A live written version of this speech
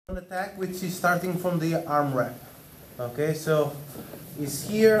An attack which is starting from the arm wrap. Okay, so it's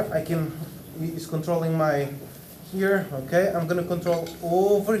here. It's controlling my here. Okay, I'm gonna control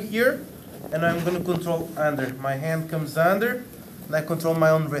over here, and I'm gonna control under. My hand comes under, and I control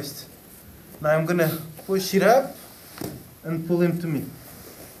my own wrist. Now I'm gonna push it up and pull him to me.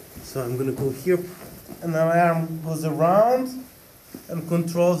 So I'm gonna go here, and my arm goes around and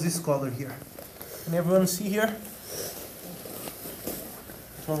controls this collar here. Can everyone see here?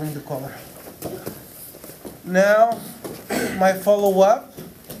 Controlling the collar. Now my follow-up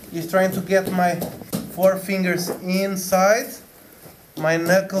is trying to get my four fingers inside. My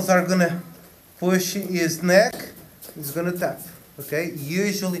knuckles are gonna push his neck. He's gonna tap. Okay,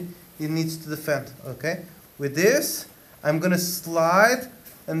 usually he needs to defend. Okay, with this I'm gonna slide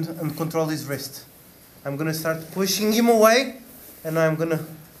and control his wrist. I'm gonna start pushing him away, and I'm gonna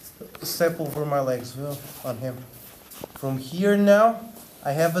step over my legs on him. From here now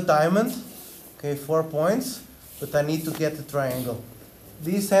I have a diamond. Okay, 4 points, but I need to get the triangle.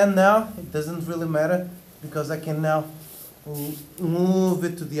 This hand now, it doesn't really matter because I can now move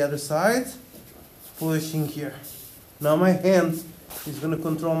it to the other side, pushing here. Now my hand is going to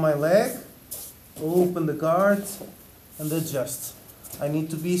control my leg, open the guard, and adjust. I need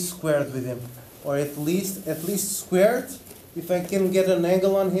to be squared with him, or at least squared. If I can get an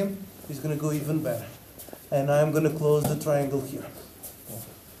angle on him, it's going to go even better. And I'm going to close the triangle here.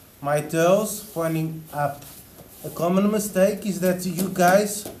 My toes pointing up. A common mistake is that you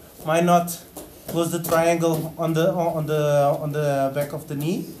guys might not close the triangle on the back of the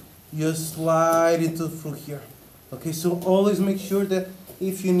knee. You slide it through here. Okay, so always make sure that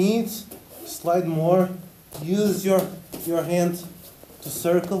if you need, slide more. Use your hand to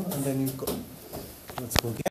circle, and then you go. Let's go again.